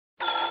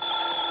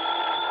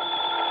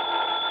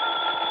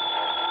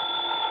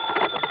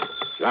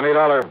Johnny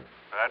Dollar.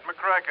 Pat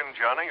McCracken,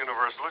 Johnny,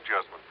 Universal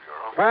Adjustment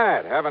Bureau.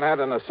 Pat, haven't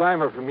had an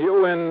assignment from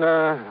you in,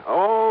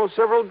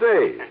 several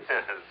days. Yes,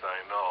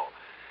 I know.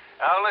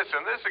 Now,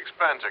 listen, this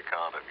expense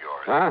account of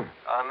yours. Huh?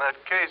 On that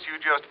case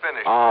you just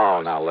finished.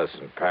 Oh, now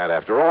listen, Pat,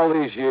 after all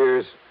these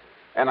years,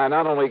 and I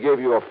not only gave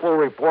you a full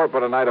report,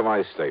 but an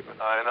itemized statement.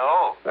 I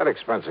know. That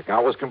expense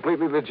account was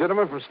completely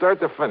legitimate from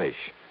start to finish.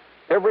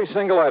 Every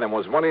single item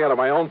was money out of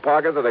my own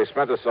pocket that I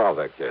spent to solve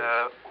that case.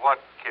 What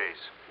case?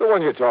 The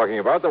one you're talking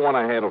about, the one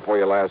I handled for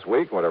you last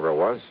week, whatever it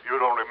was. You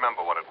don't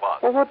remember what it was.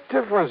 Well, what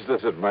difference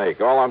does it make?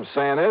 All I'm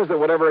saying is that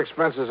whatever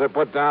expenses I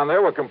put down there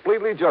were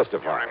completely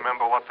justified. You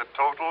remember what the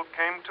total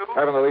came to?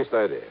 Haven't the least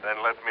idea. Then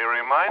let me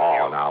remind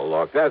you. Oh, now,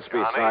 look, that's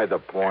Johnny, beside the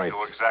point.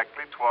 To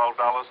exactly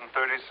 $12.30.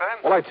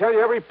 Well, I tell you,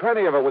 every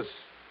penny of it was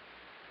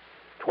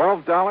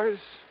 $12.30.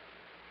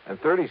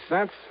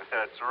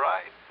 That's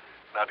right.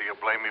 Now, do you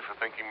blame me for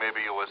thinking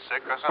maybe you were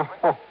sick or something?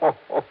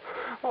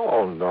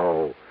 Oh,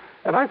 no.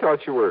 And I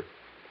thought you were...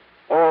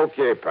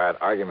 Okay, Pat,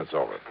 argument's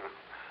over.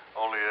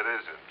 Only it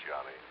isn't,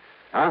 Johnny.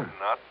 Huh?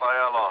 Not by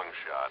a long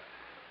shot.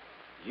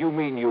 You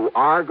mean you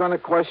are going to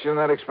question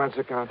that expense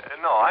account?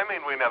 No, I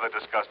mean we never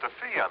discussed a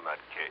fee on that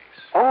case.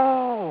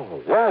 Oh,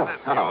 well...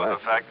 And in view of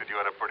the fact that you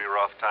had a pretty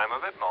rough time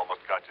of it and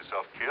almost got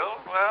yourself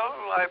killed, well,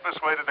 I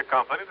persuaded the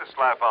company to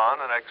slap on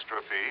an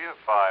extra fee of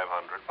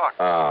 $500.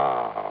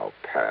 Oh,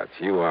 Pat,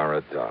 you are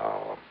a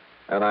doll.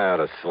 And I ought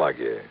to slug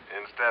you.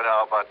 Instead,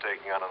 how about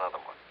taking on another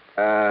one?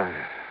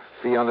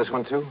 Fee on this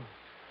one, too?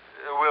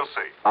 We'll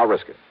see. I'll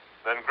risk it.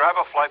 Then grab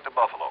a flight to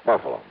Buffalo.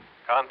 Buffalo.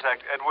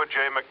 Contact Edward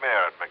J.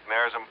 McNair at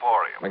McNair's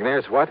Emporium.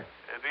 McNair's what?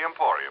 The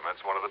Emporium.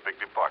 That's one of the big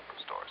department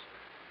stores.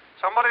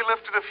 Somebody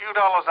lifted a few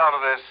dollars out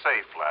of their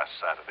safe last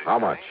Saturday. How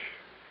much?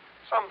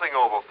 Something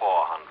over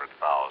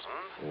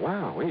 $400,000.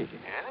 Wowee.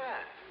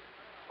 Yeah.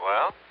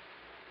 Well?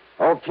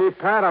 Okay,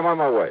 Pat, I'm on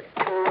my way.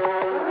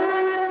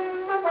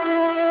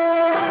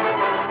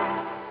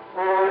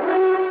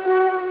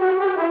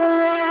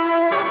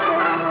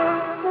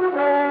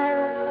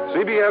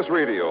 CBS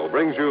Radio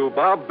brings you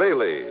Bob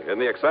Bailey in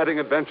the exciting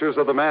adventures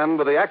of the man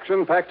with the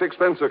action-packed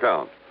expense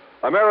account.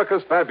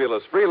 America's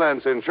fabulous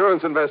freelance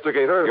insurance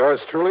investigator. Yours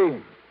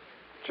truly,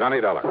 Johnny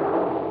Dollar.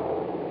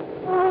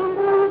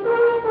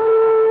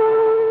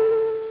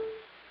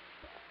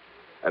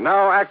 And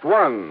now, Act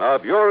One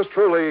of yours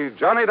truly,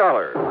 Johnny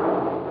Dollar.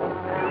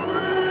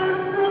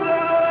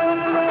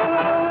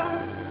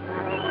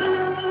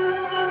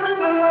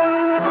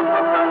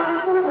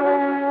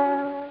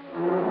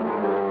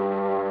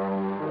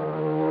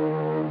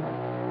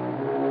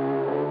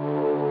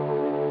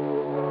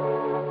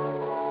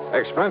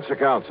 Expense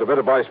account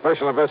submitted by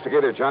Special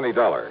Investigator Johnny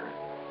Dollar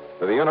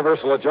to the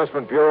Universal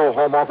Adjustment Bureau,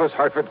 Home Office,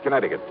 Hartford,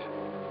 Connecticut.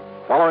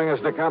 Following is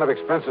an account of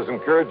expenses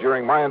incurred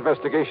during my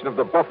investigation of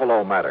the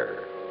Buffalo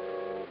matter.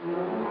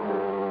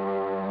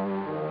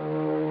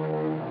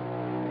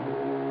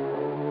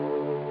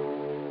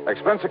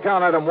 Expense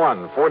account item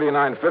 1,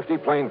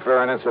 $49.50 plane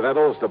fare and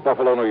incidentals to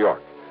Buffalo, New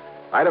York.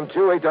 Item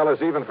 2,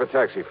 $8 even for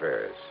taxi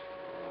fares.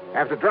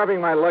 After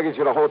dropping my luggage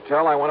at a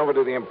hotel, I went over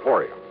to the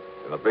Emporium.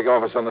 In the big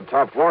office on the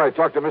top floor, I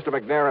talked to Mr.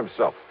 McNair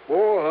himself.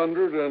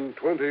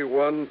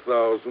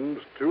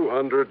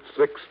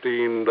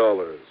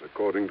 $421,216,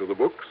 according to the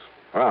books.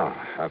 Well,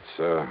 that's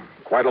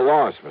quite a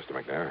loss, Mr.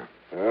 McNair.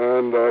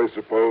 And I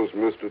suppose,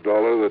 Mr.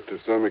 Dollar, that to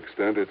some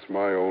extent it's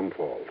my own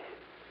fault.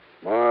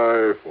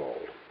 My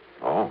fault.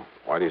 Oh,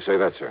 why do you say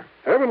that, sir?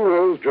 Heaven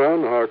knows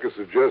John Harker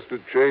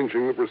suggested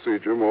changing the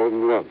procedure more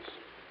than once.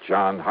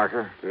 John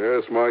Harker?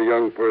 Yes, my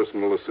young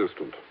personal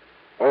assistant.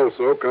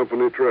 Also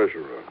company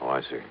treasurer. Oh,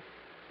 I see.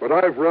 But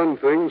I've run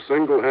things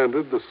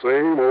single-handed the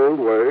same old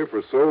way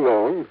for so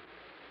long,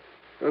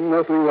 and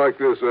nothing like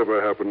this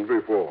ever happened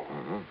before.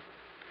 Mm-hmm.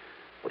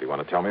 What do you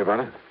want to tell me about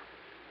it?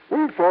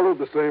 We've followed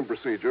the same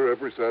procedure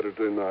every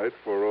Saturday night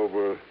for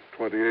over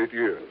 28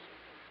 years,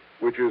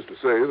 which is to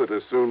say that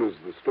as soon as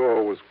the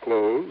store was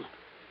closed,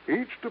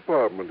 each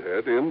department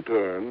head, in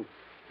turn,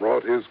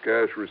 brought his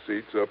cash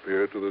receipts up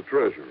here to the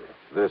treasurer.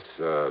 This,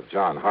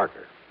 John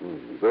Harker.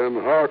 Then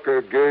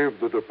Harker gave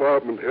the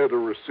department head a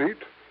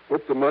receipt,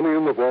 put the money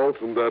in the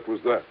vault, and that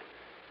was that.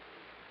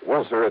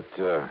 Well, sir,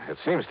 it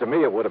seems to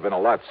me it would have been a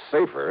lot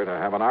safer to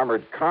have an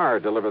armored car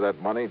deliver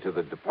that money to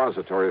the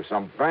depository of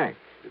some bank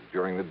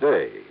during the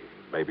day,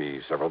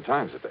 maybe several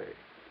times a day.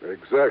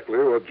 Exactly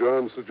what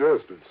John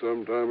suggested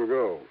some time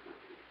ago.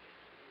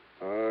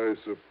 I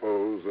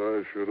suppose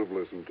I should have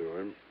listened to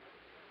him.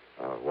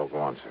 Well, go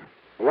on, sir.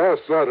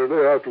 Last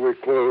Saturday, after we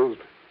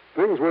closed,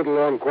 things went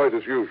along quite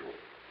as usual.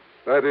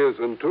 That is,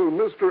 until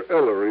Mr.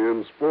 Ellery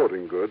in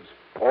Sporting Goods,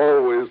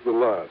 always the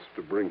last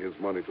to bring his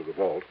money to the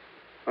vault,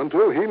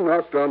 until he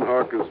knocked on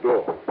Harker's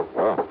door.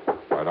 Well,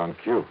 right on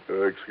cue.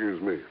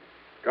 Excuse me.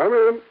 Come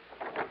in.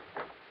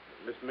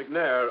 Mr.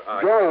 McNair,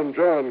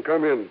 John,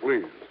 come in,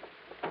 please.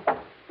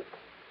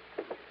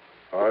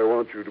 I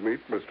want you to meet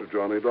Mr.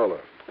 Johnny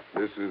Dollar.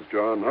 This is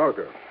John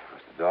Harker.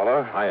 Mr.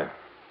 Dollar? Hiya.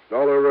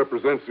 Dollar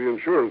represents the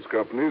insurance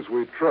companies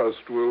we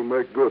trust will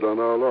make good on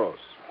our loss.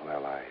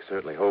 Well, I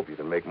certainly hope you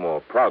can make more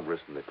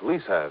progress than the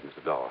police have,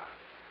 Mr. Dollar.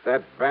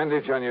 That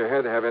bandage on your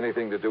head have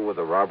anything to do with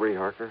the robbery,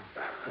 Harker?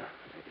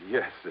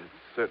 Yes, it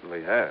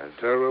certainly has.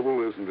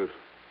 Terrible, isn't it?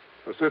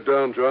 Now, sit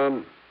down,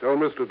 John. Tell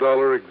Mr.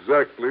 Dollar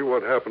exactly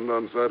what happened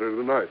on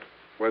Saturday night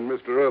when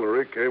Mr.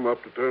 Ellery came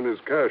up to turn his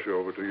cash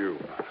over to you.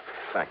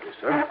 Thank you,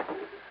 sir.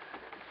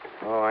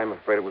 Oh, I'm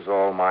afraid it was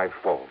all my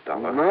fault,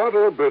 Dollar. Not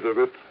a bit of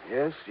it.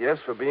 Yes,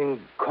 for being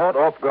caught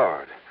off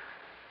guard.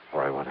 All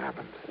right, what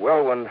happened?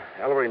 Well, when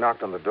Ellery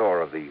knocked on the door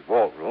of the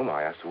vault room,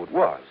 I asked who it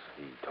was.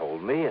 He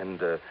told me,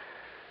 and,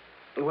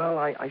 well,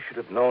 I should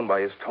have known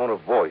by his tone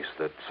of voice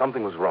that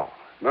something was wrong.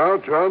 Now,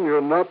 John,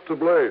 you're not to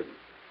blame.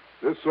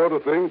 This sort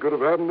of thing could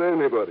have happened to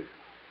anybody.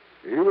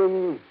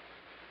 Even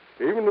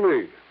to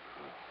me.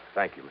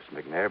 Thank you,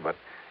 Mr. McNair, but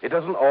it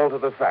doesn't alter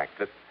the fact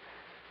that...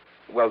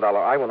 Well,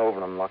 Dollar, I went over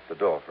and unlocked the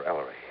door for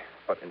Ellery.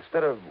 But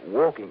instead of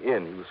walking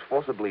in, he was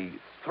forcibly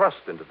thrust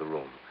into the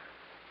room.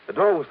 The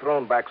door was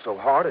thrown back so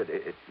hard,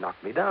 it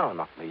knocked me down,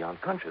 knocked me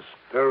unconscious.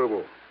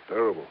 Terrible.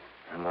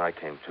 And when I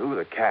came to,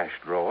 the cash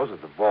drawers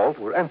of the vault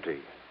were empty.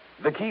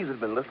 The keys had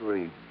been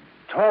literally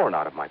torn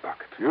out of my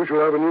pocket. You shall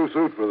have a new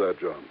suit for that,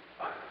 John.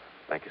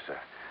 Thank you, sir.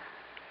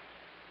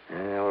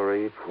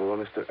 Ellery, poor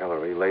Mr.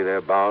 Ellery, lay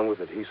there bound with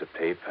adhesive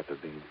tape after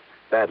being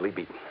badly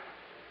beaten.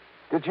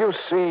 Did you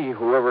see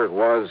whoever it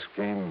was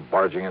came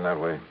barging in that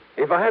way?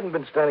 If I hadn't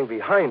been standing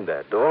behind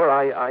that door,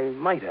 I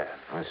might have.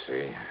 I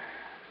see.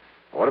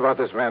 What about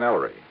this man,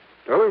 Ellery?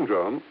 Tell him,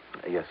 John.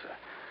 Yes, sir.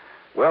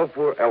 Well,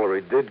 poor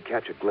Ellery did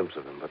catch a glimpse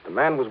of him, but the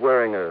man was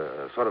wearing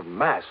a sort of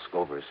mask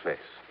over his face.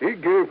 He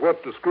gave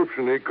what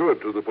description he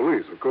could to the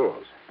police, of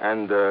course.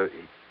 And,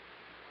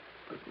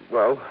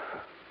 well,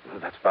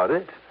 that's about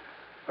it.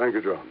 Thank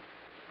you, John.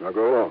 Now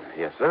go along.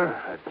 Yes,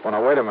 sir. Well,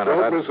 now, wait a minute.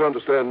 Don't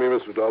misunderstand me,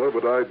 Mr. Dollar,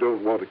 but I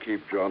don't want to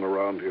keep John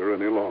around here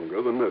any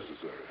longer than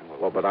necessary.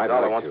 Well, but I'd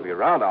Dollar like wants to be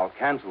around. I'll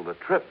cancel the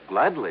trip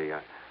gladly.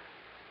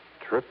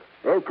 Trip?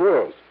 Of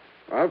course.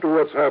 After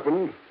what's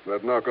happened,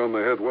 that knock on the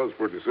head was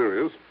pretty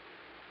serious.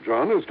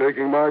 John is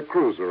taking my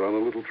cruiser on a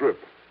little trip.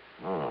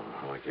 Oh,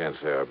 well, I can't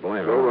say I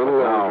blame him. So run but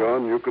along, now...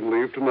 John. You can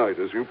leave tonight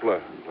as you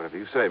planned. Whatever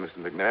you say, Mr.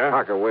 McNair.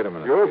 Harker, wait a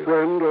minute. Your please.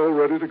 friend all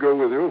ready to go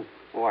with you?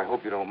 Oh, I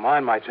hope you don't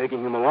mind my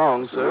taking him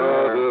along, Not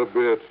sir. a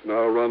bit.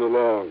 Now run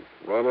along.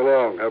 Run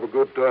along. Have a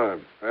good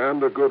time.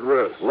 And a good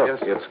rest. Look, Yes,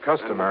 it's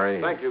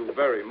customary. Thank you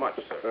very much,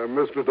 sir.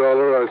 Mr.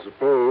 Dollar, I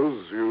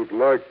suppose you'd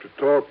like to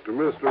talk to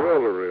Mr.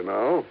 Ellery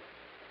now.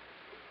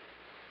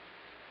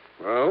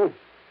 Well?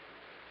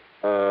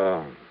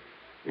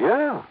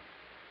 Yeah.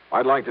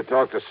 I'd like to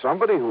talk to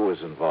somebody who was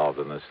involved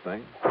in this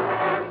thing.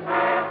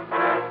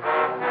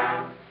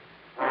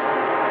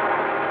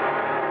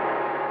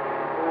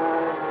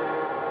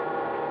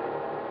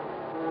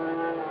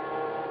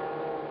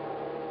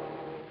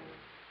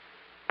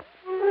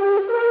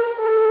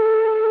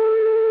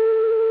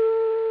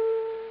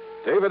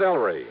 David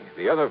Ellery,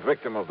 the other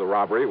victim of the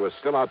robbery, was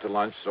still out to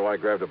lunch, so I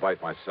grabbed a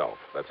bite myself.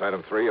 That's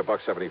item 3,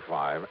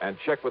 $1.75, and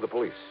checked with the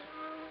police.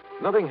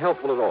 Nothing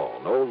helpful at all.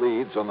 No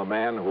leads on the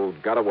man who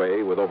got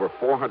away with over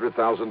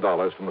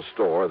 $400,000 from a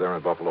store there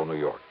in Buffalo, New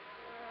York.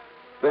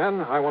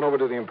 Then I went over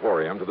to the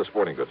Emporium to the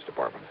sporting goods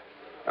department.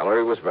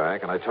 Ellery was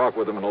back, and I talked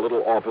with him in a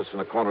little office in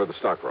the corner of the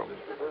stockroom.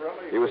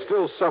 He was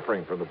still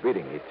suffering from the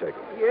beating he'd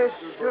taken. Yes,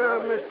 sir,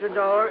 Mr.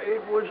 Dollar.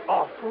 It was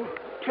awful,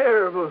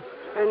 terrible.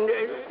 And,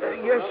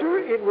 yes, sir,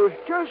 it was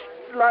just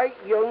like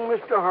young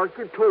Mr.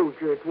 Harker told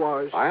you it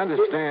was. I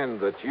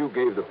understand that you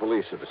gave the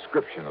police a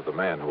description of the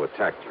man who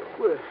attacked you.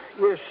 Well,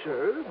 yes,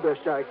 sir,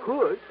 best I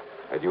could.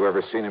 Had you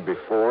ever seen him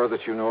before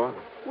that you know of?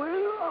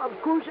 Well, of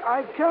course,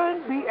 I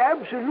can't be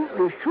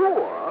absolutely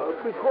sure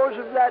because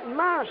of that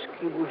mask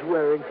he was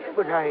wearing,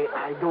 but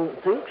I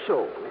don't think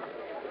so.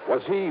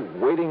 Was he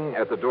waiting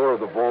at the door of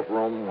the vault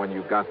room when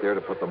you got there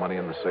to put the money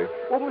in the safe?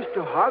 Well,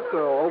 Mr.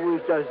 Harker always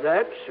does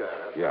that, sir.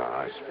 Yeah,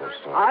 I suppose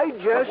so. I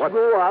just But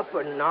what- go up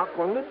and knock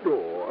on the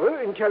door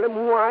and tell him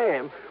who I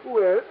am.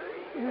 Well,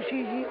 you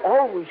see, he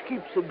always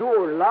keeps the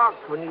door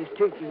locked when he's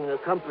taking the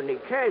company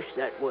cash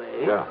that way.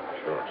 Yeah,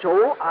 sure.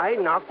 So I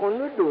knock on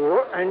the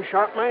door and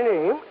shout my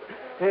name,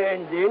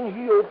 and then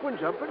he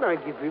opens up and I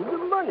give him the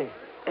money.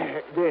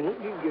 Then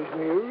he gives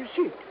me a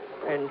receipt,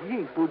 and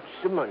he puts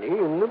the money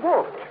in the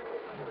vault.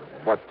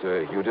 But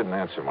you didn't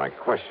answer my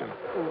question.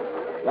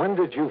 When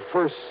did you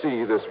first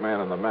see this man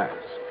in the mask?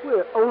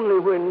 Well, only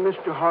when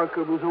Mr.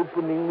 Harker was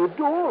opening the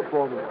door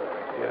for me.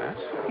 Yes?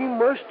 He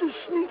must have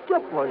sneaked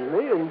up on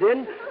me, and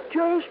then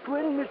just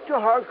when Mr.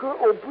 Harker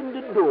opened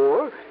the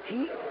door,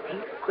 he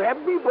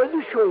grabbed me by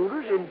the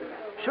shoulders, and,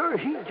 sir,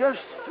 he just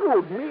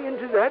throwed me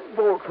into that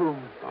vault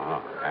room.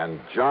 Ah, and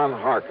John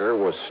Harker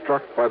was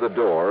struck by the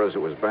door as it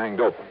was banged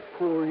open.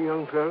 Poor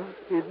young fellow.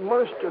 It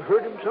must have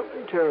hurt him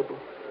something terrible,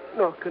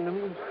 knocking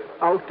him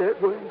out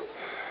that way.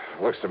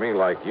 Looks to me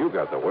like you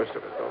got the worst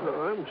of it, though.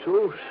 Oh, I'm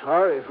so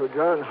sorry for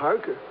John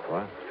Harker.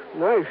 What?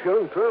 Nice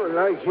young fellow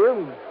like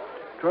him,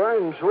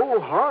 trying so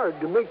hard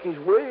to make his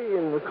way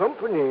in the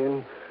company,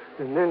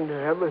 and then to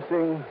have a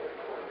thing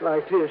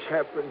like this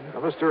happen.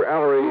 Now, Mr.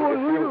 Ellery,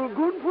 Doing if real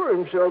good for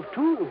himself,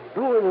 too.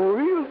 Doing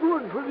real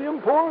good for the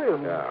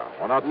Emporium. Yeah,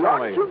 well, now tell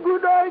Lots me. of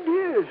good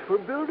ideas for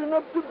building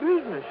up the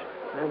business.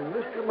 And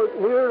Mr.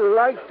 McNair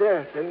liked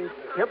that and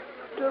kept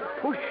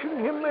pushing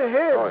him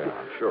ahead. Oh,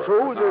 yeah, sure.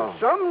 So But that now-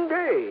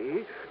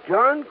 someday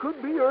John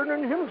could be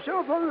earning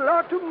himself a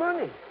lot of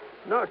money.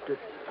 Not that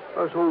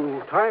us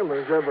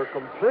old-timers ever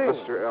complain.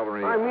 Mr.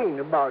 Ellery. I mean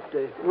about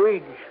the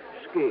wage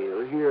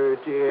scale here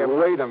at the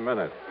Wait a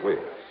minute, please.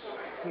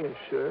 Yes,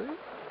 sir.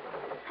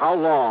 How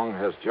long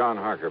has John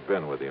Harker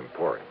been with the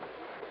Emporium?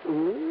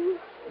 Oh,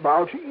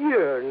 about a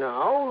year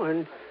now,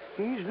 and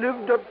he's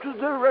lived up to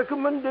the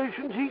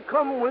recommendations he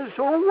come with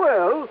so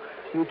well.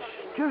 It's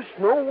just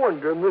no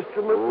wonder Mr.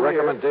 McNair...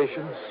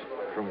 Recommendations?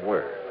 From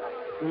where?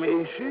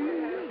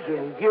 Macy's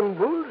and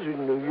Gimbel's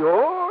in New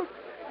York,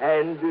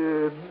 and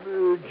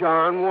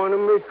John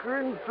Wanamaker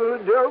in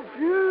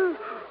Philadelphia.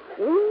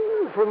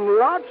 Oh, from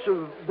lots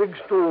of big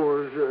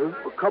stores.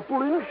 A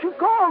couple in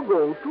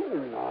Chicago,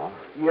 too. Oh?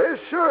 Yes,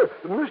 sir.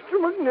 Mr.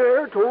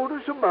 McNair told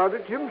us about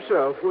it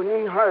himself when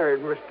he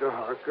hired Mr.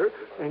 Harker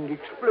and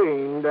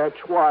explained that's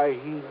why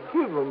he'd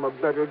give him a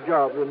better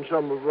job than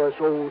some of us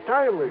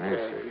old-timers have.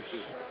 Macy's,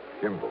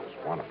 Gimbel's,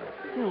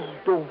 Wanamaker. You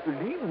don't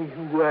believe me,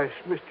 you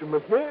asked Mr.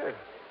 McNair.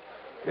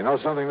 You know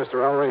something,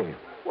 Mr. Ellery?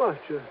 What,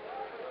 sir?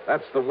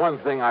 That's the one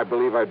thing I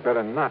believe I'd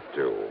better not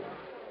do.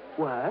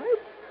 What?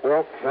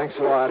 Well, thanks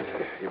a lot.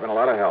 You've been a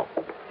lot of help.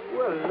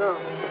 Well, now,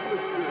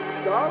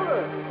 Mr.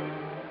 Dollar.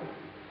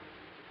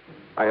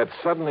 I had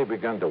suddenly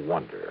begun to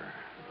wonder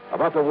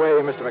about the way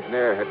Mr.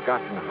 McNair had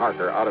gotten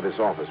Harker out of his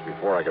office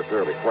before I could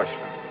thoroughly question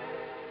him.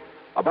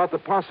 About the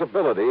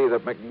possibility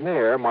that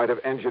McNair might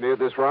have engineered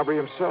this robbery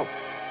himself.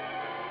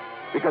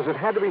 Because it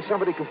had to be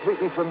somebody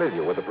completely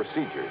familiar with the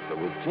procedures, the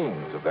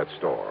routines of that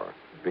store,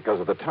 because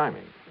of the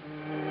timing.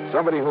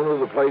 Somebody who knew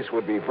the place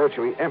would be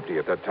virtually empty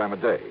at that time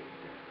of day.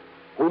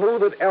 Who knew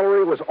that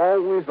Ellery was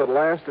always the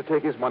last to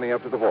take his money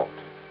up to the vault.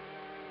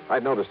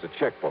 I'd noticed a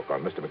checkbook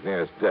on Mr.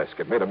 McNair's desk.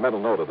 It made a mental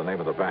note of the name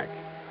of the bank.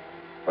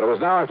 But it was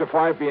now after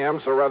 5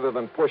 p.m., so rather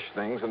than push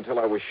things until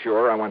I was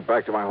sure, I went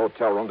back to my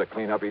hotel room to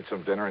clean up, eat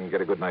some dinner, and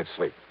get a good night's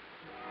sleep.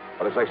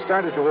 But as I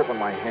started to open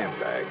my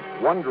handbag,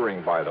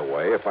 wondering, by the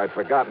way, if I'd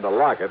forgotten to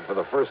lock it for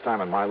the first time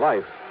in my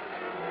life.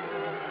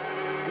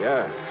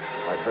 Yeah,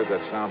 I'd heard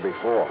that sound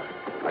before.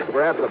 I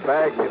grabbed the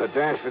bag, made a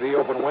dash for the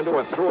open window,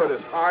 and threw it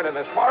as hard and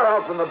as far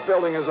out from the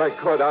building as I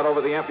could, out over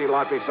the empty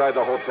lot beside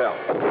the hotel.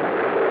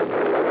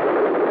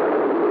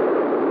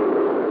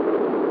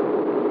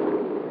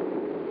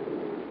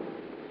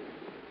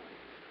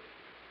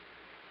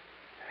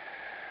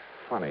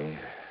 Funny.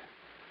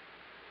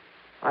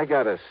 I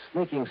got a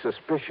sneaking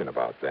suspicion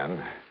about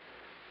then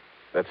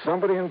that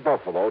somebody in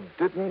Buffalo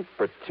didn't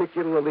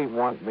particularly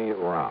want me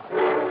around.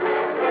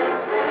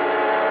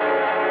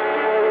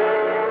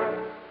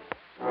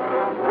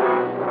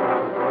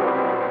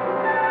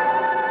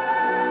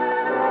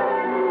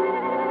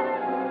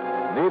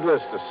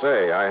 Needless to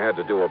say, I had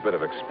to do a bit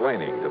of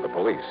explaining to the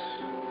police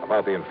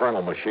about the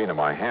infernal machine in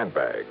my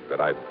handbag that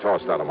I'd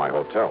tossed out of my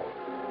hotel.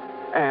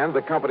 And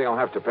the company will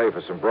have to pay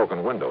for some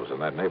broken windows in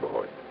that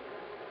neighborhood.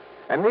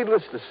 And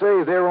needless to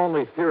say, their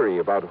only theory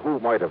about who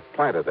might have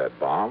planted that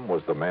bomb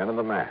was the man in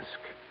the mask,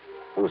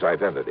 whose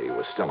identity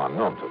was still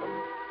unknown to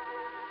them.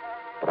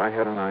 But I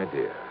had an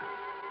idea.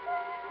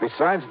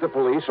 Besides the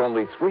police,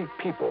 only 3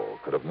 people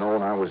could have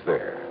known I was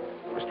there.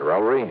 Mr.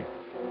 Ellery,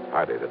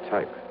 hardly the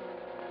type.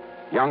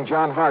 Young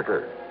John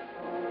Harker.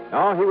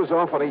 No, he was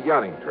off on a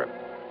yachting trip.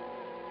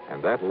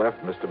 And that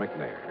left Mr.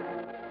 McNair.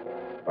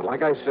 But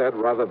like I said,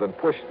 rather than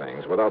push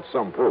things without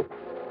some proof.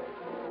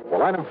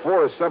 Well, item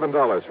 4 is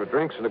 $7 for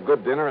drinks and a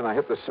good dinner, and I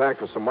hit the sack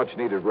for some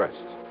much-needed rest.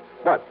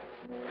 But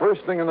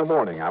first thing in the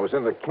morning, I was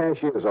in the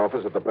cashier's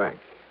office at the bank.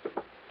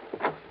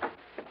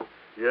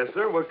 Yes,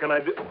 sir. What can I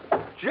do?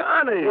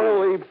 Johnny!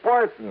 Willie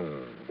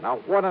Barton. Now,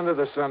 what under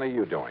the sun are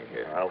you doing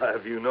here? I'll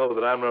have you know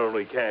that I'm not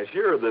only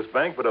cashier of this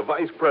bank, but a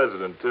vice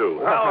president, too.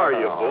 How are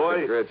you, boy?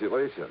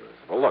 Congratulations.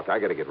 Well, look, I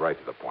got to get right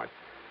to the point.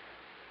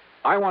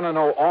 I want to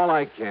know all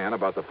I can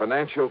about the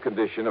financial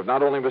condition of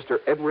not only Mr.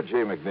 Edward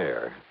J.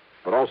 McNair,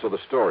 but also the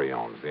store he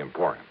owns, the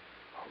Emporium.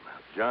 Oh, now,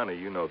 Johnny,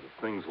 you know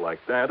that things like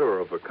that are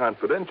of a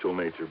confidential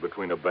nature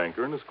between a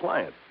banker and his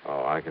client.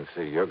 Oh, I can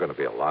see you're going to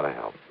be a lot of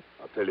help.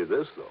 I'll tell you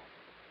this, though.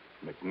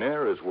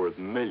 McNair is worth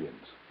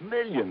millions.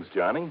 Millions,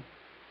 Johnny.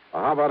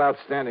 Well, how about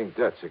outstanding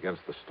debts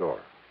against the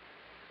store?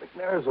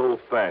 McNair's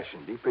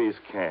old-fashioned. He pays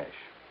cash.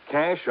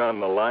 Cash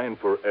on the line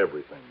for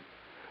everything.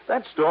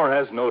 That store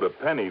hasn't owed a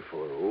penny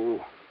for,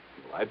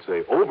 I'd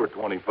say over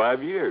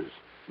 25 years.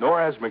 Nor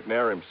has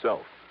McNair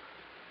himself.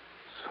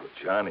 So,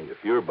 Johnny,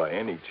 if you're by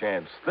any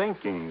chance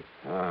thinking...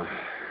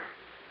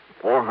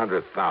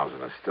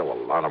 $400,000 is still a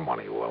lot of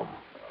money, Will.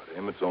 To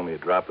him, it's only a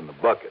drop in the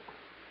bucket.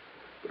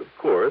 But, of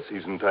course,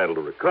 he's entitled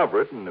to recover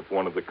it, and if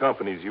one of the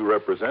companies you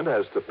represent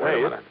has to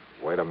pay it...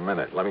 Wait a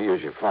minute. Let me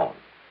use your phone.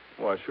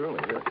 Why, surely.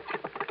 Here.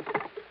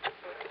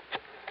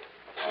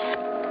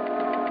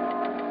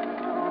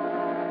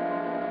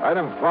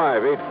 Item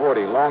 5,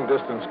 840,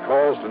 long-distance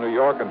calls to New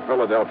York and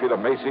Philadelphia to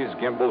Macy's,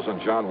 Gimbel's, and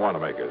John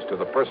Wanamaker's, to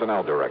the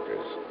personnel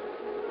directors.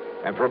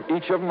 And from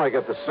each of them, I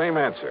get the same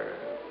answer.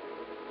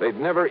 They'd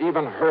never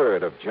even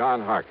heard of John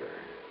Harker.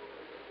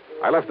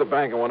 I left the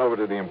bank and went over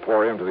to the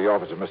Emporium to the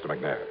office of Mr.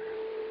 McNair.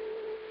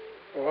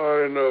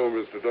 I know,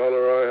 Mr.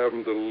 Dollar. I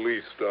haven't the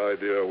least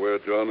idea where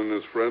John and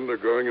his friend are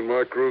going in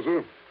my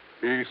cruiser.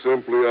 He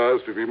simply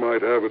asked if he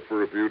might have it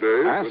for a few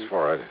days. Asked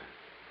for it?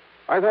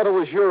 I thought it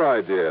was your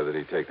idea that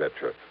he take that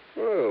trip.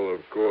 Well,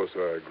 of course,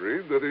 I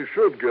agreed that he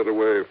should get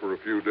away for a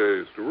few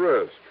days to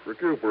rest,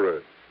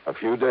 recuperate. A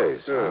few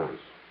days? Yes. Huh?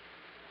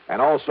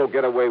 And also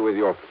get away with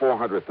your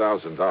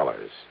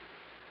 $400,000.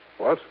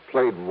 What?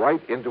 Played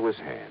right into his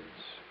hands.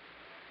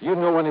 You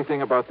know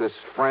anything about this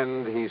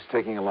friend he's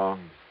taking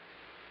along?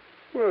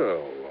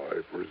 Well,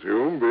 I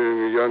presume,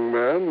 being a young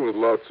man with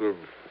lots of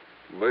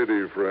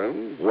lady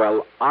friends.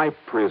 Well, I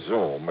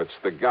presume it's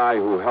the guy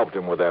who helped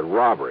him with that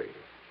robbery.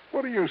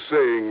 What are you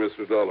saying,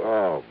 Mr. Dollar?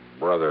 Oh,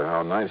 brother,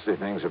 how nicely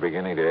things are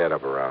beginning to add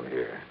up around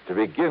here. To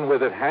begin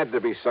with, it had to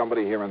be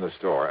somebody here in the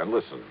store. And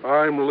listen.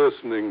 I'm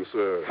listening,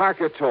 sir.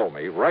 Harker told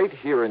me, right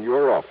here in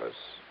your office,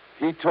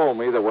 he told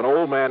me that when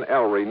old man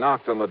Ellery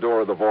knocked on the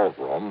door of the vault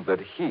room,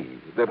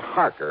 that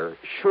Harker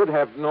should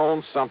have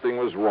known something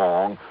was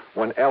wrong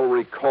when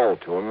Ellery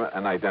called to him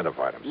and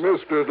identified himself.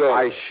 Mr. Dollar.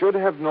 I should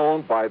have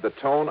known by the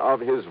tone of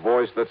his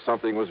voice that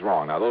something was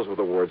wrong. Now, those were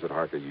the words that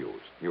Harker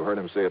used. You heard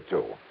him say it,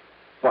 too.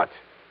 But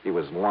he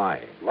was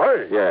lying.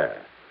 Lying? Yeah.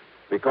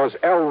 Because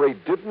Ellery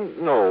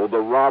didn't know the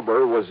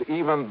robber was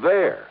even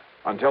there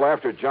until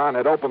after John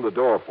had opened the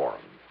door for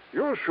him.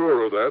 You're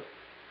sure of that?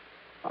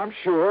 I'm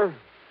sure.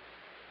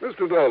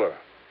 Mr. Dollar,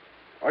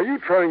 are you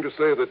trying to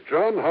say that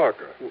John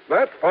Harker,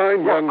 that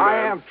fine young man...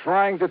 I am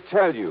trying to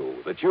tell you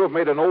that you have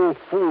made an old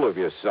fool of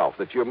yourself,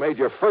 that you made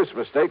your first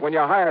mistake when you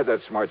hired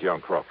that smart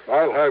young crook.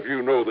 I'll have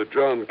you know that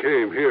John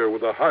came here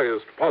with the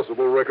highest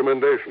possible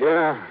recommendation.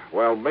 Yeah?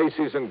 Well,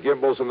 Macy's and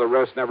Gimbel's and the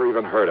rest never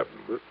even heard of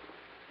him.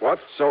 What?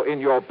 So in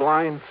your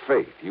blind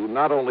faith, you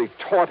not only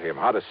taught him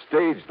how to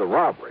stage the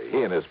robbery,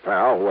 he and his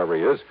pal, whoever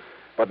he is,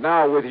 but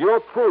now with your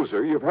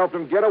cruiser, you've helped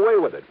him get away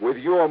with it, with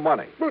your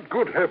money. But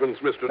good heavens,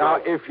 Mr. Now,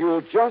 Dollar. if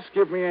you'll just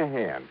give me a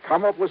hand,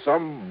 come up with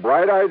some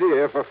bright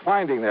idea for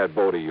finding that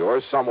boat of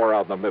yours somewhere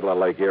out in the middle of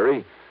Lake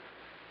Erie.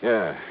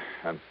 Yeah,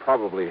 and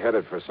probably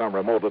headed for some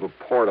remote little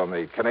port on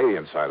the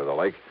Canadian side of the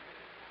lake.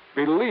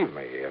 Believe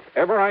me, if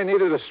ever I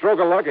needed a stroke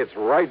of luck, it's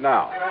right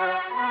now.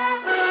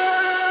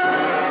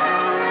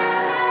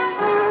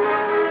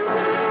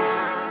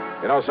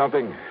 You know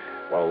something?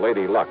 Well,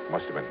 Lady Luck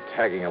must have been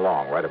tagging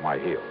along right at my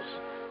heels.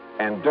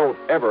 And don't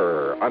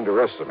ever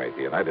underestimate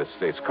the United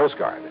States Coast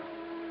Guard.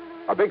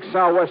 A big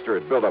sou'wester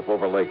had built up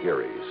over Lake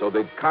Erie, so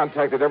they'd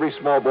contacted every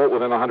small boat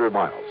within 100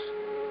 miles.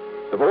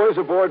 The boys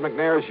aboard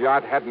McNair's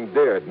yacht hadn't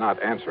dared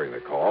not answering the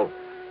call.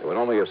 They would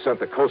only have sent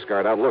the Coast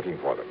Guard out looking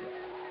for them.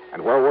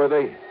 And where were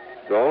they?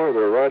 Dollar,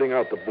 they're riding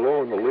out the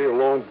blow in the lee of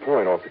Long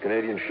Point off the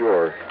Canadian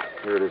shore.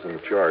 Here it is in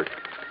the chart.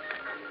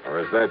 Or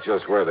is that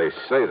just where they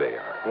say they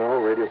are? No,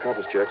 radio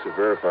compass checks have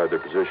verified their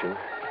position.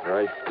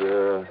 Right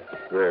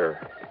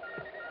there.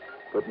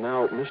 But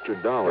now,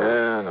 Mr. Dollar...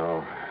 Yeah,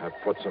 no. That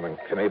puts them in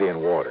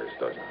Canadian waters,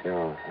 doesn't it?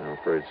 Yeah, I'm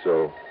afraid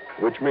so.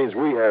 Which means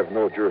we have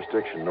no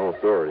jurisdiction, no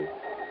authority.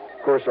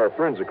 Of course, our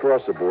friends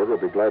across the border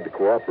will be glad to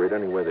cooperate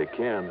any way they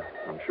can.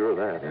 I'm sure of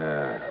that.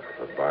 Yeah,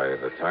 but by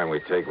the time we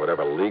take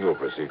whatever legal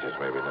procedures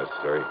may be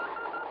necessary...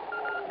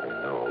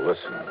 No,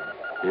 listen.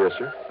 Yes,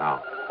 sir?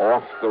 Now,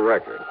 off the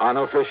record,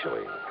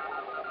 unofficially,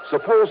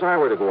 suppose I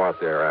were to go out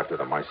there after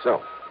them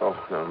myself. Oh,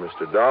 now,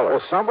 Mr. Dollar...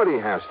 Well, somebody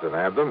has to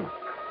nab them.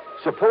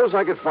 Suppose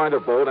I could find a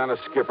boat and a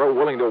skipper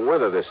willing to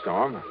weather this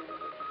storm.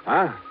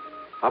 Huh?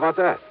 How about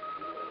that?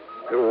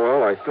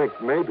 Well, I think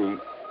maybe...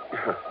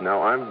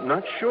 Now, I'm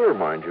not sure,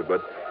 mind you,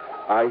 but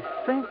I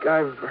think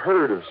I've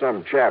heard of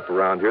some chap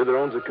around here that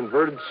owns a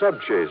converted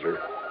subchaser.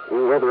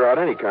 Will weather out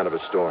any kind of a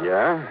storm.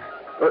 Yeah?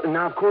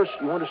 Now, of course,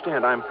 you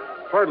understand, I'm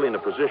hardly in a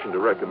position to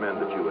recommend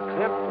that you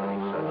attempt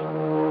any such...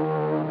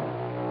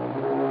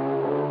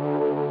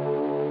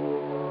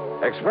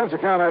 Expense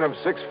account item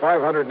 6,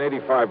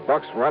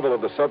 $585, rental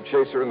of the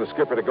subchaser and the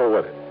skipper to go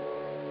with it.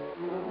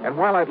 And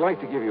while I'd like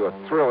to give you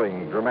a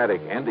thrilling,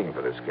 dramatic ending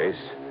for this case,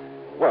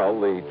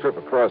 well, the trip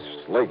across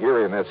Lake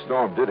Erie in that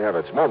storm did have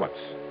its moments.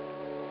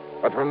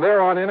 But from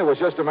there on in, it was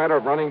just a matter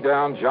of running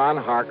down John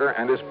Harker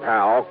and his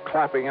pal,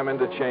 clapping him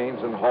into chains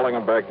and hauling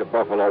him back to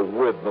Buffalo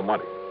with the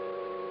money.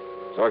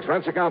 So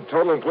expense account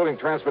total, including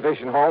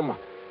transportation home?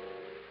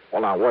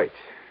 Well, now, wait.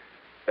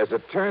 As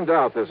it turned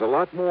out, there's a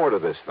lot more to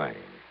this thing.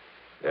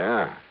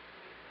 Yeah.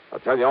 I'll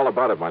tell you all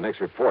about it in my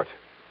next report.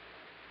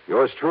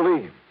 Yours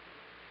truly,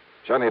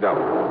 Johnny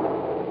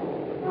Dollar.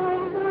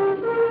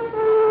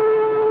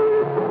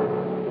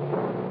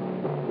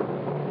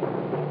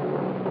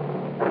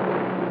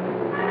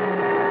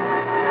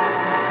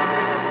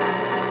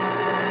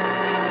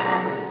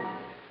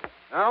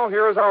 Now,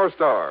 here is our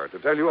star to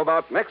tell you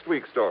about next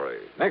week's story.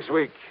 Next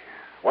week,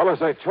 well,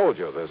 as I told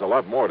you, there's a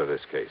lot more to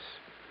this case.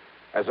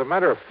 As a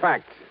matter of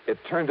fact, it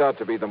turned out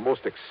to be the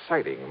most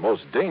exciting,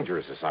 most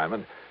dangerous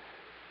assignment.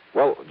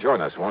 Well,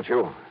 join us, won't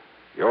you?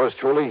 Yours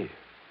truly,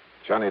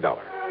 Johnny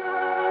Dollar.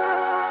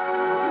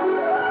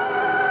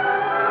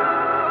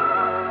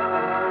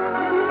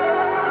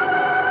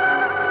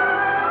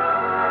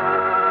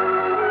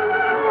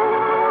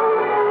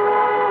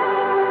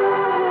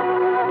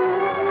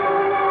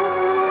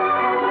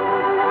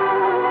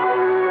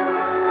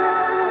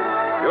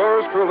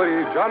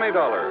 Johnny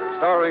Dollar,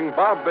 starring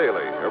Bob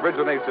Bailey,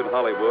 originates in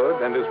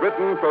Hollywood and is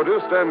written,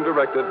 produced, and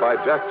directed by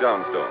Jack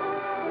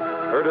Johnstone.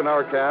 Heard in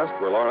our cast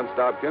were Lawrence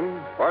Dobkin,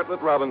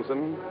 Bartlett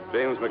Robinson,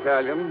 James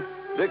McCallion,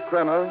 Dick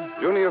Crenna,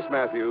 Junius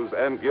Matthews,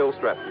 and Gil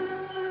Stratton.